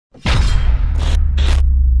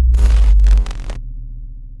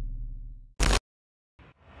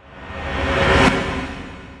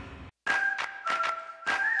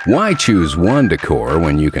Why choose one decor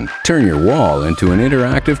when you can turn your wall into an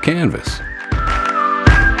interactive canvas?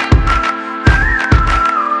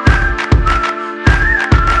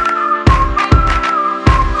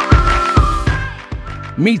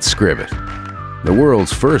 Meet Scribus, the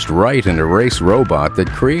world's first write and erase robot that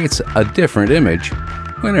creates a different image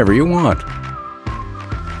whenever you want.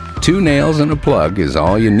 2 nails and a plug is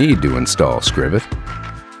all you need to install Scribus.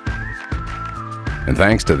 And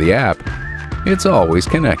thanks to the app, it's always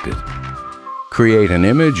connected. Create an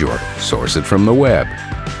image or source it from the web,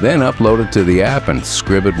 then upload it to the app and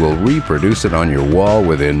Scribus will reproduce it on your wall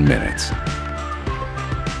within minutes.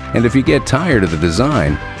 And if you get tired of the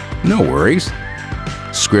design, no worries.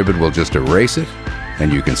 Scribus will just erase it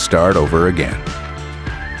and you can start over again.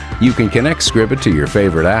 You can connect Scribus to your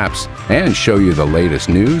favorite apps and show you the latest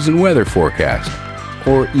news and weather forecast,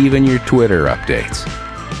 or even your Twitter updates.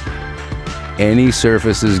 Any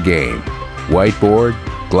surface is game: whiteboard,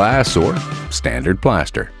 glass, or standard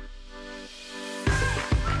plaster.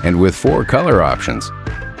 And with 4 color options,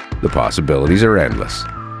 the possibilities are endless.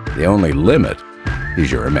 The only limit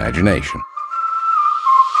is your imagination.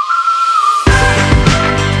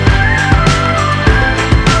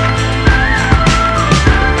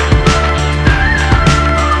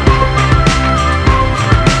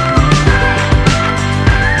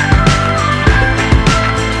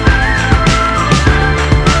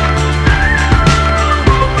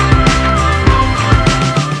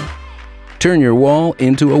 Turn your wall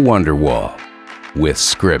into a wonder wall with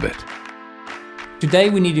Scribus. Today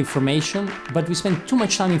we need information, but we spend too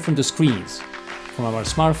much time in front of screens, from our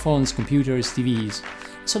smartphones, computers, TVs.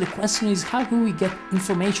 So the question is, how can we get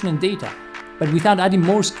information and data, but without adding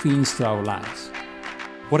more screens to our lives?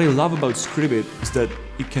 What I love about Scribus is that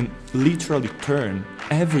it can literally turn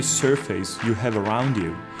every surface you have around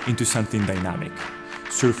you into something dynamic.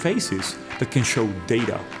 Surfaces that can show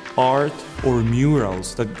data, art, or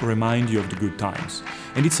murals that remind you of the good times.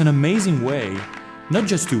 And it's an amazing way not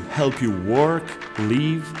just to help you work,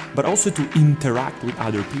 live, but also to interact with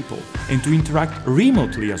other people and to interact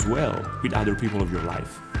remotely as well with other people of your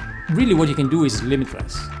life. Really, what you can do is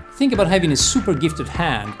limitless. Think about having a super gifted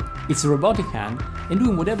hand, it's a robotic hand, and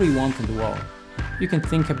doing whatever you want on the wall. You can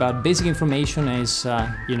think about basic information as,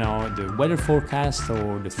 the weather forecast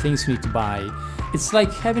or the things you need to buy. It's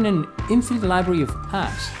like having an infinite library of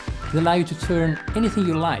apps that allow you to turn anything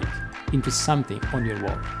you like into something on your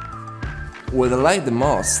wall. What I like the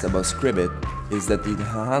most about Scribus is that it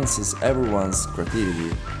enhances everyone's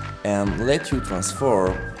creativity and lets you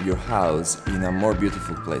transform your house in a more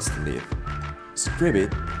beautiful place to live.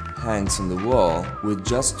 Scribus hangs on the wall with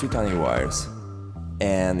just 2 tiny wires,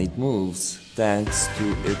 and it moves thanks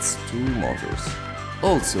to its 2 motors.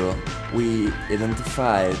 Also, we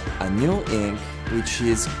identified a new ink which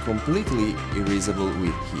is completely erasable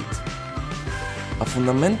with heat. A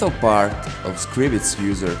fundamental part of Scribus'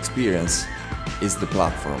 user experience is the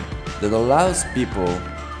platform that allows people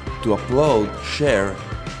to upload, share,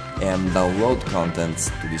 and download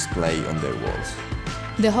contents to display on their walls.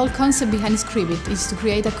 The whole concept behind Scribus is to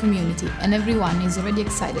create a community, and everyone is already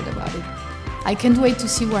excited about it. I can't wait to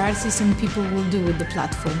see what artists and people will do with the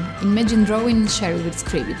platform. Imagine drawing and sharing with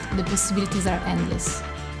Scribus. The possibilities are endless.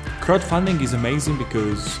 Crowdfunding is amazing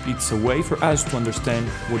because it's a way for us to understand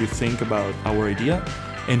what you think about our idea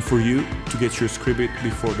and for you to get your Scribus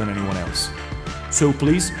before than anyone else. So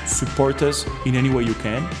please support us in any way you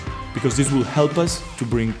can, because this will help us to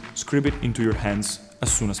bring Scribus into your hands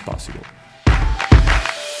as soon as possible.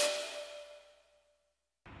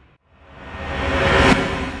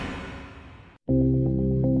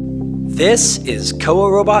 This is Koo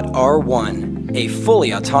Robot R1, a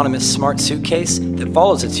fully autonomous smart suitcase that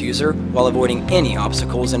follows its user while avoiding any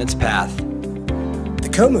obstacles in its path.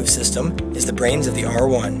 The Koo system is the brains of the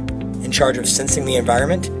R1, in charge of sensing the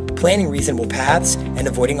environment, planning reasonable paths, and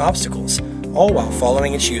avoiding obstacles, all while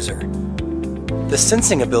following its user. The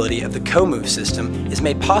sensing ability of the Koo system is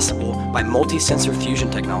made possible by multi-sensor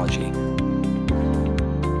fusion technology,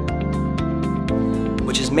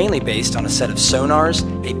 which is mainly based on a set of sonars,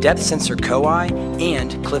 a depth sensor COI,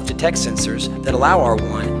 and cliff detect sensors that allow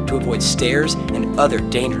R1 to avoid stairs and other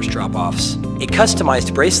dangerous drop-offs. A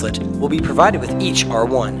customized bracelet will be provided with each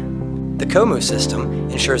R1. The Koo system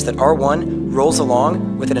ensures that R1 rolls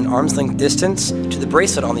along within an arm's length distance to the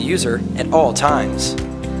bracelet on the user at all times.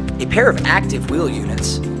 A pair of active wheel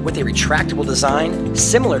units with a retractable design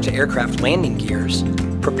similar to aircraft landing gears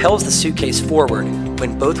propels the suitcase forward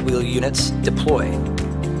when both wheel units deploy.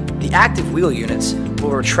 The active wheel units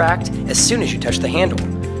will retract as soon as you touch the handle,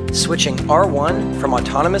 switching R1 from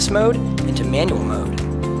autonomous mode into manual mode.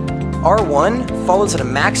 R1 follows at a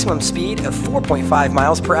maximum speed of 4.5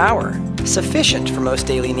 miles per hour, sufficient for most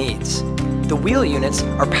daily needs. The wheel units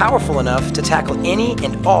are powerful enough to tackle any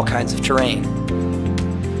and all kinds of terrain.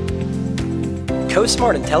 Koo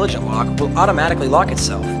Smart Intelligent Lock will automatically lock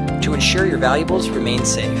itself to ensure your valuables remain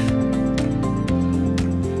safe.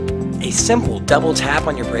 A simple double tap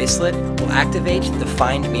on your bracelet will activate the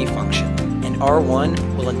Find Me function, and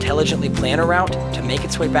R1 will intelligently plan a route to make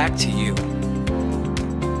its way back to you.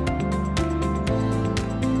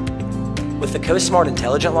 With the Koo Smart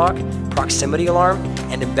Intelligent Lock, proximity alarm,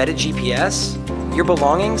 and embedded GPS, your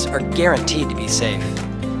belongings are guaranteed to be safe.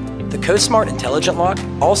 The Koo Smart Intelligent Lock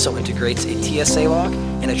also integrates a TSA lock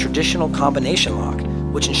and a traditional combination lock,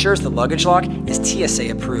 which ensures the luggage lock is TSA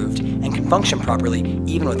approved and can function properly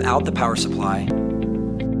even without the power supply.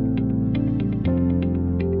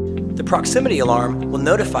 The proximity alarm will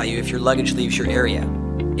notify you if your luggage leaves your area.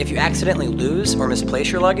 If you accidentally lose or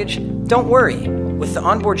misplace your luggage, don't worry. With the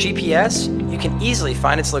onboard GPS, you can easily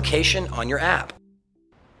find its location on your app.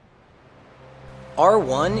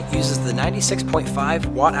 R1 uses the 96.5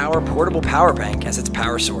 watt-hour portable power bank as its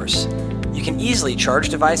power source. You can easily charge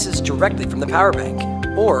devices directly from the power bank,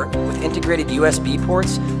 or with integrated USB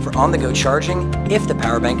ports for on-the-go charging if the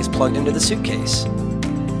power bank is plugged into the suitcase.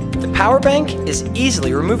 The power bank is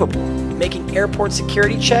easily removable, making airport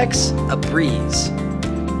security checks a breeze.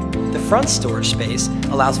 The front storage space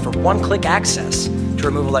allows for one-click access to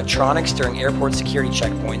remove electronics during airport security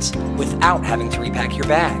checkpoints without having to repack your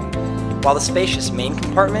bag, while the spacious main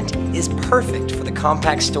compartment is perfect for the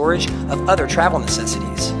compact storage of other travel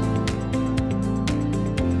necessities.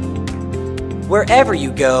 Wherever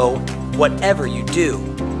you go, whatever you do,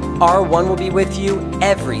 R1 will be with you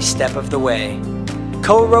every step of the way.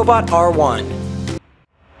 Koo Robot R1.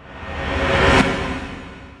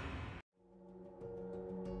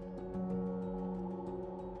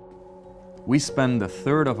 We spend a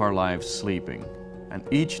third of our lives sleeping, and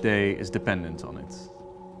each day is dependent on it.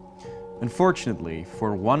 Unfortunately,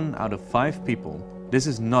 for 1 out of 5 people, this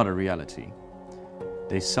is not a reality.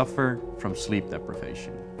 They suffer from sleep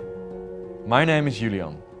deprivation. My name is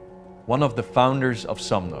Julian, one of the founders of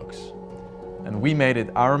SunLook, and we made it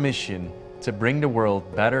our mission to bring the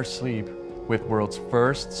world better sleep with world's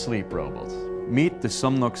first sleep robot. Meet the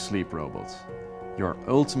SunLook Sleep Robot, your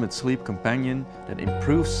ultimate sleep companion that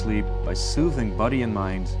improves sleep by soothing body and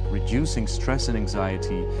mind, reducing stress and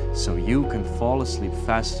anxiety so you can fall asleep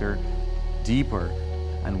faster, deeper,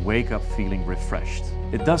 and wake up feeling refreshed.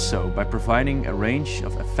 It does so by providing a range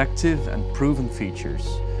of effective and proven features: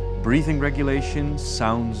 breathing regulation,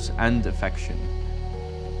 sounds, and affection.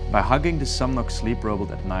 By hugging the SunLook Sleep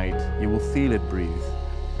Robot at night, you will feel it breathe.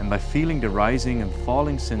 And by feeling the rising and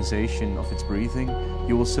falling sensation of its breathing,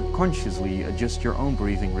 you will subconsciously adjust your own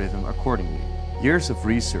breathing rhythm accordingly. Years of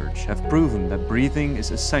research have proven that breathing is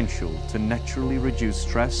essential to naturally reduce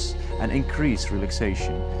stress and increase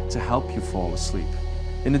relaxation to help you fall asleep.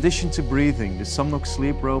 In addition to breathing, the SunLook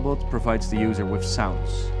Sleep Robot provides the user with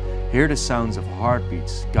sounds. Hear the sounds of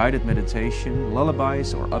heartbeats, guided meditation,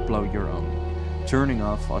 lullabies, or upload your own, turning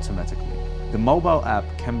off automatically. The mobile app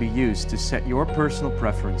can be used to set your personal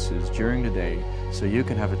preferences during the day so you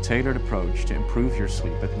can have a tailored approach to improve your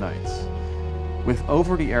sleep at night. With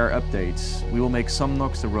over-the-air updates, we will make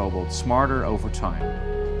SunLook the robot smarter over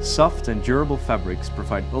time. Soft and durable fabrics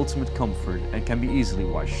provide ultimate comfort and can be easily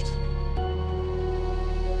washed.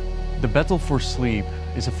 The battle for sleep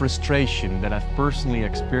is a frustration that I've personally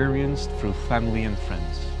experienced through family and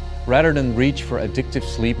friends. Rather than reach for addictive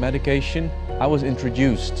sleep medication, I was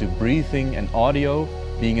introduced to breathing and audio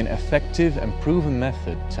being an effective and proven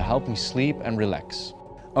method to help me sleep and relax.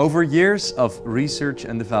 Over years of research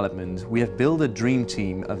and development, we have built a dream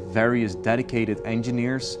team of various dedicated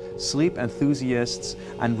engineers, sleep enthusiasts,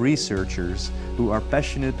 and researchers who are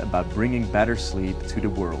passionate about bringing better sleep to the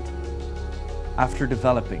world. After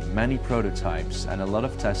developing many prototypes and a lot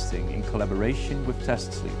of testing in collaboration with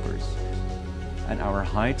test sleepers and our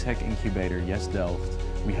high-tech incubator Yes Delft,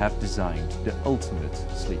 we have designed the ultimate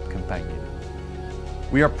sleep companion.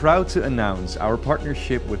 We are proud to announce our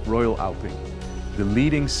partnership with Royal Alping, the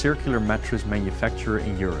leading circular mattress manufacturer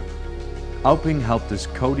in Europe. Alping helped us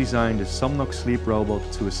co-design the SunLook Sleep Robot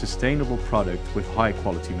to a sustainable product with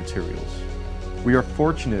high-quality materials. We are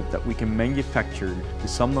fortunate that we can manufacture the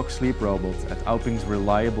SunLook Sleep Robot at Alping's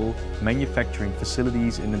reliable manufacturing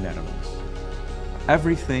facilities in the Netherlands.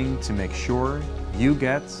 Everything to make sure you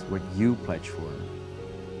get what you pledge for.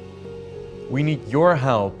 We need your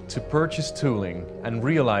help to purchase tooling and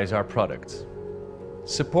realize our product.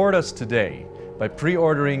 Support us today by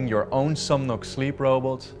pre-ordering your own SunLook Sleep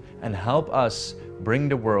Robot and help us bring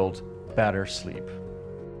the world better sleep.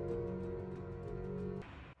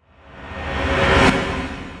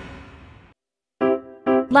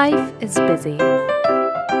 Life is busy.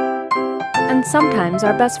 And sometimes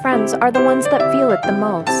our best friends are the ones that feel it the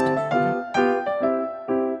most.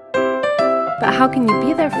 But how can you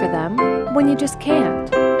be there for them when you just can't?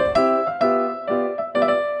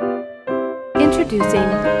 Introducing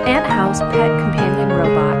AntHouse Pet Companion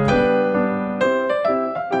Robot.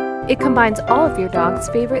 It combines all of your dog's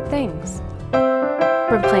favorite things.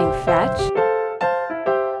 From playing fetch,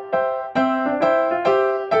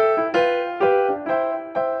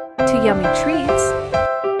 to yummy treats,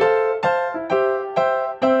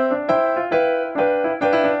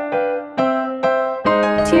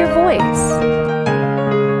 to your voice.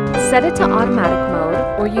 Set it to automatic mode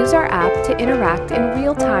or use our app to interact in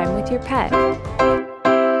real time with your pet.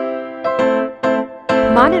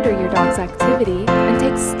 Monitor your dog's activity and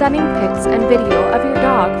take stunning pics and video of your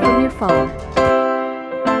dog from your phone.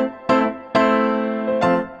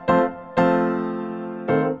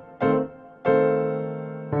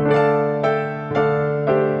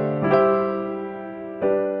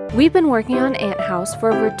 We've been working on AntHouse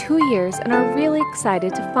for over 2 years and are really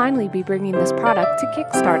excited to finally be bringing this product to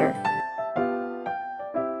Kickstarter.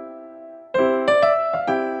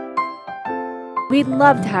 We'd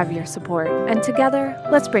love to have your support, and together,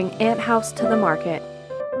 let's bring AntHouse to the market.